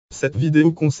Cette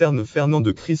vidéo concerne Fernand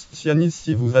de Christiani.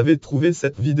 Si vous avez trouvé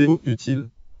cette vidéo utile,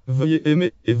 veuillez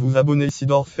aimer et vous abonner.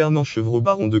 Isidore Fernand Chevreau,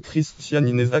 baron de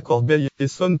Christiani, né à Corbeil,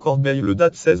 Essonne Corbeil, le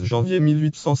date 16 janvier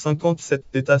 1857,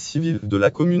 état civil de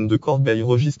la commune de Corbeil,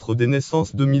 registre des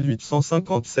naissances de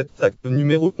 1857, acte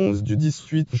numéro 11 du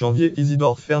 18 janvier.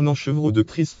 Isidore Fernand Chevreau de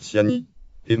Christiani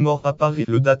est mort à Paris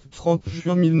le date 30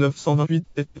 juin 1928,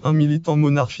 est un militant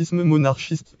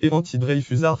monarchiste et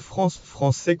anti-dreyfusard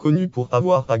français connu pour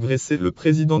avoir agressé le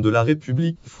président de la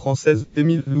République française,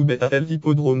 Émile Loubet, à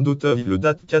l'hippodrome d'Auteuil le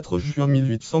date 4 juin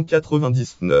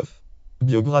 1899.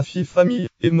 Biographie, famille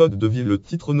et mode de vie. Le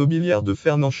titre nobiliaire de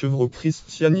Fernand Chevreau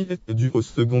Christiani est dû au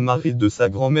second mari de sa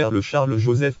grand-mère, le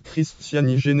Charles-Joseph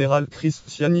Christiani, général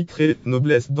Christiani, créé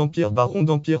noblesse d'Empire, baron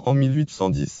d'Empire en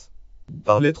 1810.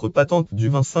 Par lettre patente du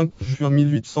 25 juin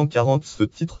 1840, ce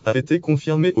titre a été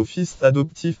confirmé au fils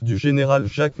adoptif du général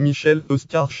Jacques-Michel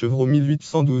Oscar Chevreau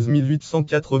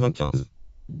 1812-1895.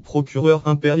 Procureur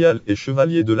impérial et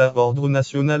chevalier de l'Ordre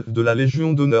national de la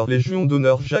Légion d'honneur. Légion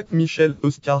d'honneur. Jacques-Michel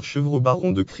Oscar Chevreau,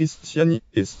 baron de Christiani,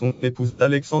 et son épouse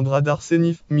Alexandra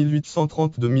d'Arsénif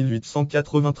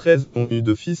 1830-1893 ont eu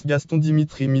deux fils, Gaston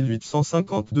Dimitri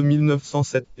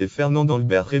 1852-1907 et Fernand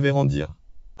d'Albert révérendier.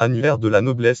 Annuaire de la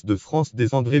noblesse de France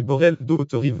des André Borel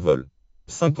d'Haute-Rive vol.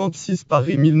 56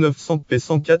 Paris 1900 p.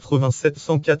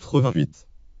 187-188.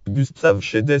 Gustave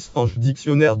Chédes-Ange,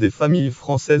 dictionnaire des familles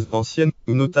françaises anciennes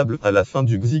ou notables à la fin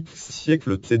du XIIe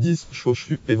siècle, T10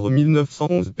 Chauchu, Èvre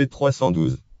 1911 p.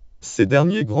 312. Ces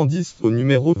derniers grandissent au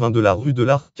numéro 20 de la rue de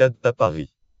l'Arcade à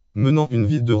Paris. Menant une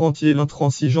vie de rentier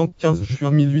l'intransigeant 15 juin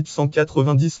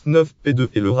 1899 p2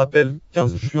 et le rappel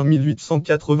 15 juin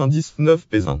 1899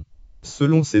 p1.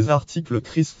 Selon ces articles,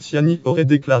 Christiani aurait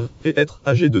déclaré être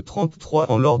âgé de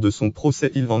 33 ans lors de son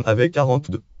procès. Il en avait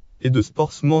 42. Et de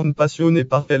sportsman passionné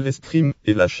par l'escrime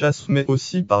et la chasse, mais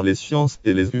aussi par les sciences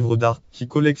et les œuvres d'art, qui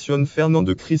collectionne. Fernand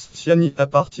de Christiani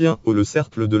appartient au le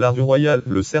cercle de la rue Royale,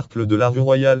 le cercle de la rue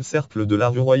Royale, cercle de la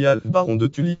rue Royale, baron de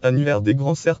Tully, annuaire des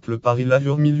grands cercles Paris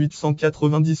Lavure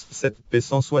 1897 p.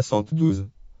 172.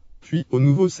 Puis au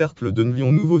nouveau cercle de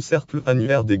Lyon, nouveau cercle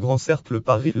annuaire des grands cercles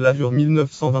Paris Lavure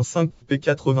 1925 p.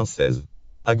 96.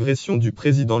 Agression du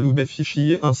président Loubet,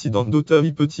 fichier incident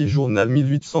d'Auteuil, petit journal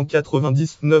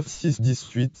 1899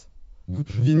 6-18.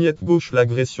 Vignette gauche,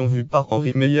 l'agression vue par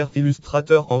Henri Meyer,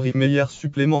 illustrateur Henri Meyer,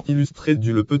 supplément illustré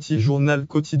du Le Petit Journal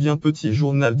quotidien, petit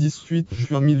journal 18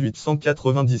 juin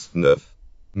 1899.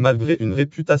 Malgré une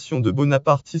réputation de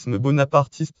bonapartiste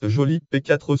jolie, p.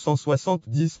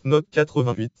 470, note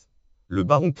 88. Le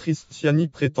baron Christiani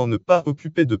prétend ne pas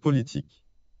occuper de politique.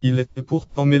 Il est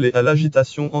pourtant mêlé à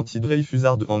l'agitation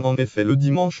anti-dreyfusarde. En effet, le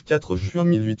dimanche 4 juin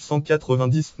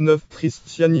 1899,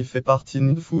 Christiani fait partie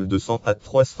d'une foule de 100 à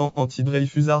 300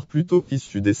 anti-dreyfusards plutôt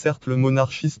issus des cercles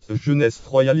monarchistes, jeunesse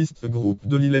royaliste, groupe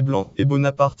de l'Île Blanc et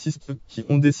bonapartistes, qui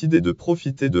ont décidé de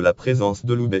profiter de la présence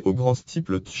de Loubet au Grand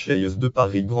Stiple Tcheyeuse de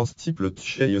Paris, Grand Stiple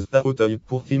Tcheyeuse à Auteuil,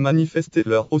 pour y manifester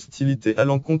leur hostilité à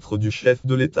l'encontre du chef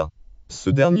de l'État. Ce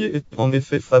dernier est en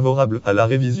effet favorable à la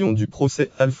révision du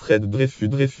procès Alfred Dreyfus,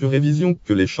 révision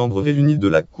que les chambres réunies de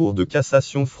la Cour de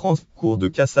cassation Cour de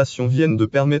cassation viennent de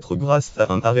permettre grâce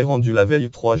à un arrêt rendu la veille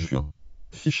 3 juin.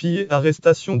 Fichier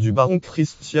arrestation du baron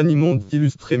Christiani, monde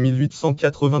illustré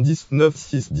 1899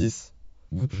 6-10.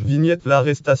 Vignette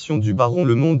l'arrestation du baron,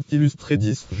 Le Monde illustré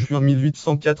 10 juin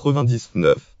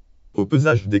 1899. Au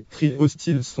pesage, des cris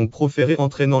hostiles sont proférés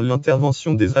entraînant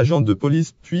l'intervention des agents de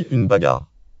police puis une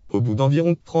bagarre. Au bout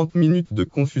d'environ 30 minutes de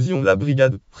confusion, la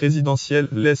brigade présidentielle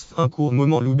laisse un court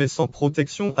moment Loubet sans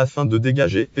protection afin de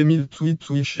dégager Émile Touy,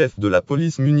 chef de la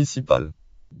police municipale.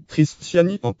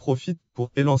 Christiani en profite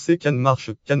pour élancer canne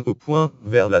au point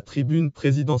vers la tribune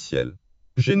présidentielle.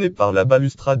 Gêné par la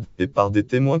balustrade et par des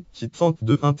témoins qui tentent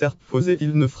de interposer,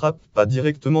 il ne frappe pas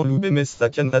directement Loubet, mais sa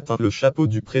canne atteint le chapeau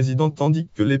du président, tandis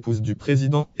que l'épouse du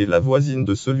président et la voisine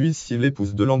de celui-ci,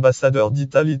 l'épouse de l'ambassadeur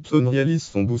d'Italie Tonrielli,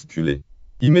 sont bousculées.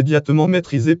 Immédiatement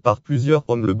maîtrisé par plusieurs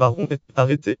hommes, le baron est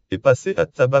arrêté et passé à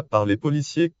tabac par les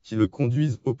policiers qui le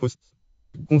conduisent au poste.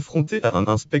 Confronté à un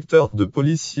inspecteur de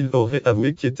police, il aurait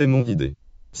avoué qu'était mon idée.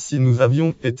 Si nous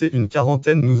avions été une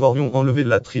quarantaine, nous aurions enlevé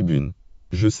la tribune.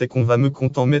 Je sais qu'on va me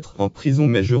mettre en prison,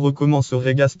 mais je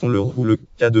recommencerai. Gaston Leroux. Le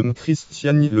cas de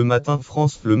Christiani. Le Matin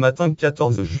France, le matin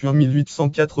 14 juin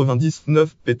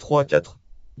 1899 p. 3-4.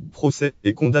 Procès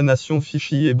et condamnation,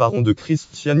 fichier baron de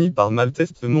Christiani par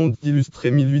Malteste, monde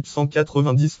illustré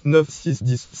 1899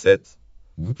 6-17.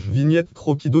 Vignette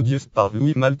croquis d'Odieux par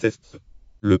Louis Malteste.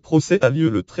 Le procès a lieu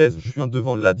le 13 juin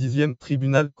devant la 10e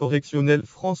tribunal correctionnel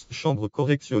France, chambre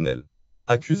correctionnelle.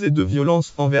 Accusé de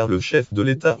violence envers le chef de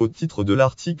l'État au titre de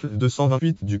l'article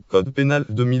 228 du Code pénal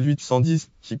de 1810,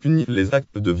 qui punit les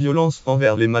actes de violence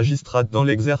envers les magistrats dans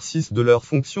l'exercice de leurs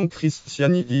fonctions,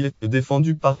 Christiani y est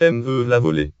défendu par M.E.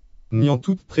 Lavolée. Niant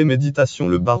toute préméditation,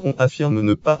 le baron affirme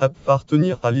ne pas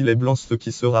appartenir à l'île Blanc, ce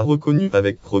qui sera reconnu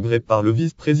avec progrès par le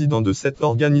vice-président de cette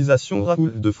organisation,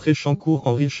 Raoul de Fréchancourt,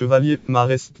 Henri Chevalier,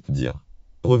 Maresque-Dire.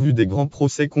 Revue des grands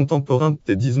procès contemporains,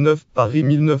 T19, Paris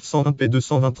 1901, p.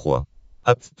 223.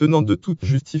 Abstenant de toute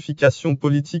justification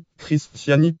politique,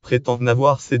 Christiani prétend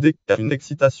n'avoir cédé qu'à une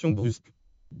excitation brusque.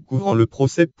 Couvrant le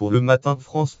procès pour Le Matin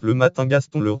France, Le Matin,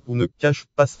 Gaston Leroux ne cache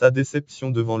pas sa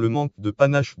déception devant le manque de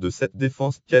panache de cette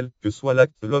défense. Quel que soit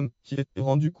l'acte, l'homme qui est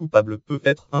rendu coupable peut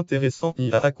être intéressant,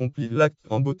 il a accompli l'acte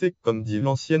en beauté, comme dit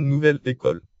l'ancienne nouvelle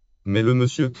école. Mais le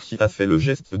monsieur qui a fait le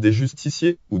geste des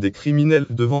justiciers ou des criminels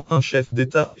devant un chef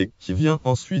d'État et qui vient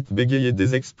ensuite bégayer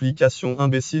des explications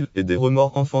imbéciles et des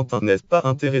remords enfantins, n'est-ce pas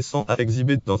intéressant à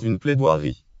exhiber dans une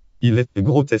plaidoirie? Il est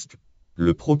grotesque.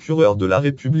 Le procureur de la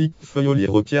République Feuilloli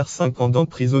requiert 5 ans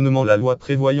d'emprisonnement, la loi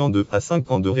prévoyant 2 à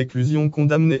 5 ans de réclusion,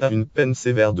 condamné à une peine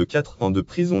sévère de 4 ans de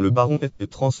prison. Le baron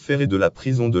est transféré de la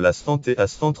prison de la Santé à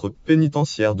centre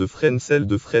pénitentiaire de Fresnes, celle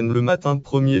de Fresnes, le matin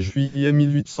 1er juillet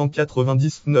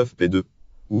 1899, p2,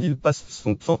 où il passe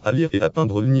son temps à lire et à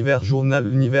peindre l'Univers, journal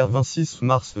L'Univers, 26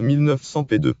 mars 1900,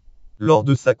 p2. Lors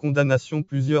de sa condamnation,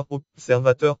 plusieurs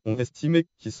observateurs ont estimé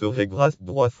qu'il serait grâce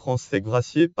droit français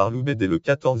gracié par Loubet dès le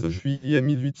 14 juillet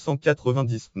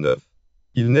 1899.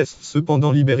 Il n'est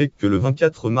cependant libéré que le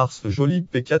 24 mars, Joly,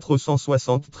 p.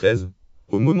 473,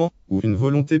 au moment où une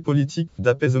volonté politique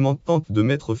d'apaisement tente de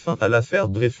mettre fin à l'affaire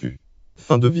Dreyfus.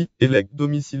 Fin de vie et legs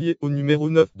domicilié au numéro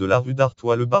 9 de la rue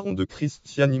d'Artois. Le baron de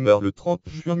Christiani meurt le 30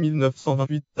 juin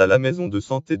 1928 à la maison de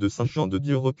santé de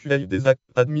Saint-Jean-de-Dieu. Recueil des actes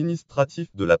administratifs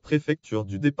de la préfecture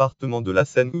du département de la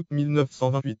Seine, août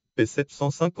 1928, p.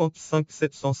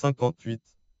 755-758.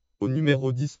 Au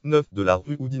numéro 19 de la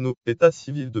rue Oudinot, état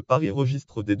civil de Paris,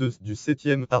 registre des 2 du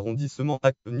 7e arrondissement,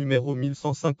 acte numéro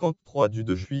 1153 du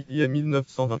 2 juillet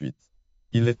 1928.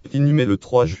 Il est inhumé le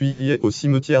 3 juillet au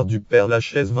cimetière du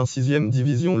Père-Lachaise, 26e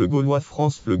division, Le Gaulois,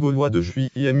 France. Le Gaulois de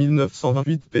juillet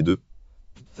 1928, p2.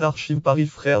 Archives Paris,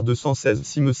 frère 216,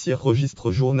 cimetière,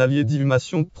 registre journalier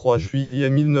d'inhumation, 3 juillet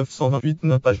 1928,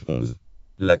 page 11.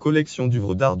 La collection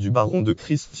d'œuvres d'art du baron de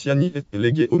Christiani est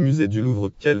léguée au musée du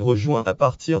Louvre, qu'elle rejoint à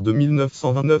partir de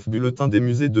 1929. Bulletin des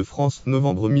musées de France,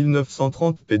 novembre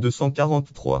 1930, p.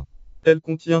 243. Elle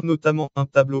contient notamment un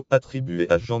tableau attribué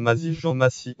à Jean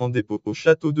Massy en dépôt au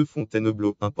château de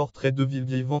Fontainebleau, un portrait de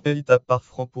Villevivant Elita par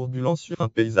Franck Pourbulan sur un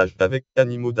paysage avec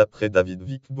animaux d'après David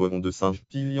Vic, Boron de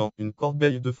Saint-Gillian, une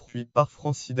corbeille de fruits par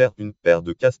Francider, une paire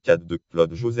de cascades de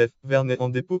Claude Joseph Vernet en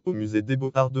dépôt au musée des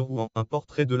Beaux-Arts de Rouen, un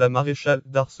portrait de la maréchale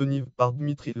d'Arseniv par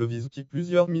Dmitri Levitsky,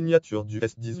 plusieurs miniatures du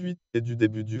S-18 et du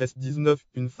début du S-19,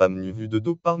 une femme nue vue de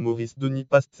dos par Maurice Denis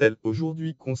Pastel,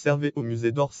 aujourd'hui conservée au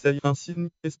musée d'Orsay, un signe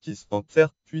esquisse en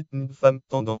terre cuite, une femme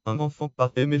tendant un enfant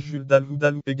par Aimé Jules Dalou,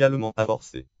 également à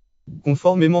Orsay.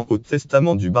 Conformément au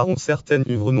testament du baron, certaines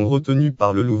œuvres non retenues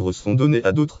par le Louvre sont données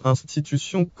à d'autres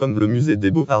institutions comme le musée des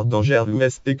Beaux-Arts d'Angers. Louis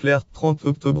Éclair, 30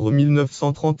 octobre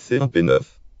 1931, p9.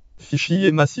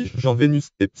 Fichier Massy Jean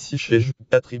Vénus et Psyché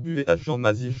attribué à Jean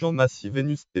Massy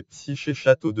Vénus et Psyché,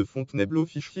 château de Fontainebleau.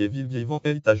 Fichier Villevivant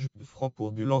héritage Franck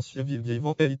Pourbulan,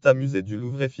 Villevivant héritage musée du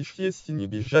Louvre. Fichier signé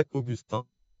Jacques Augustin.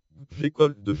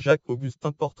 École de Jacques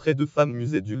Augustin, portrait de femme,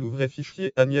 musée du Louvre.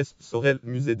 Fichier Agnès Sorel,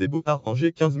 musée des Beaux-Arts,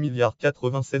 Angers, 15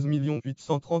 96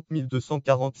 830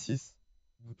 246.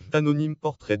 Anonyme,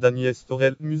 portrait d'Agnès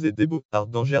Sorel, musée des Beaux-Arts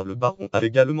d'Angers. Le baron a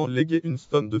également légué une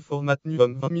somme de formatum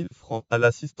 20 000 francs à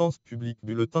l'assistance publique.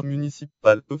 Bulletin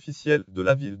municipal officiel de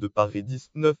la ville de Paris,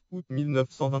 19 août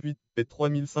 1928, p.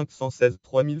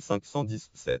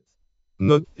 3516-3517.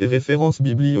 Notes et références.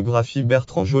 Bibliographie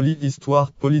Bertrand Joly,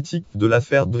 Histoire politique de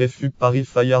l'affaire Dreyfus, Paris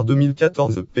Fayard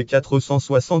 2014, p.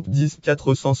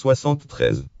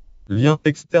 470-473. Lien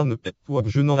externe P.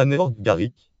 Jeunant Anéor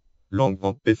Garrick. Langue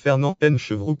en P. Fernand N.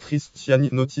 Chevroux Christiani.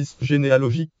 Notice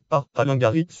généalogique par Alain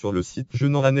Garrick sur le site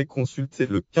Jeunant Année, consulté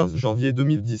le 15 janvier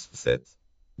 2017.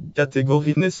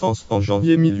 Catégorie naissance en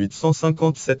janvier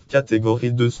 1857,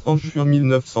 catégorie 2 en juin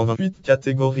 1928,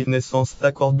 catégorie naissance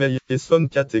à Corbeil-Essonnes,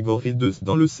 catégorie 2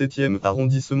 dans le 7e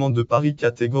arrondissement de Paris,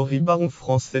 catégorie baron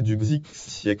français du XX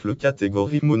siècle,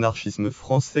 catégorie monarchisme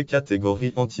français,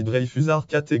 catégorie anti-Dreyfusard,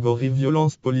 catégorie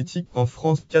violence politique en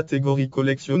France, catégorie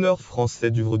collectionneur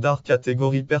français d'œuvres d'art,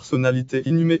 catégorie personnalité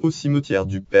inhumée au cimetière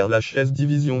du Père-Lachaise,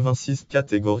 division 26,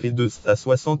 catégorie 2 à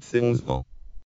 71 ans.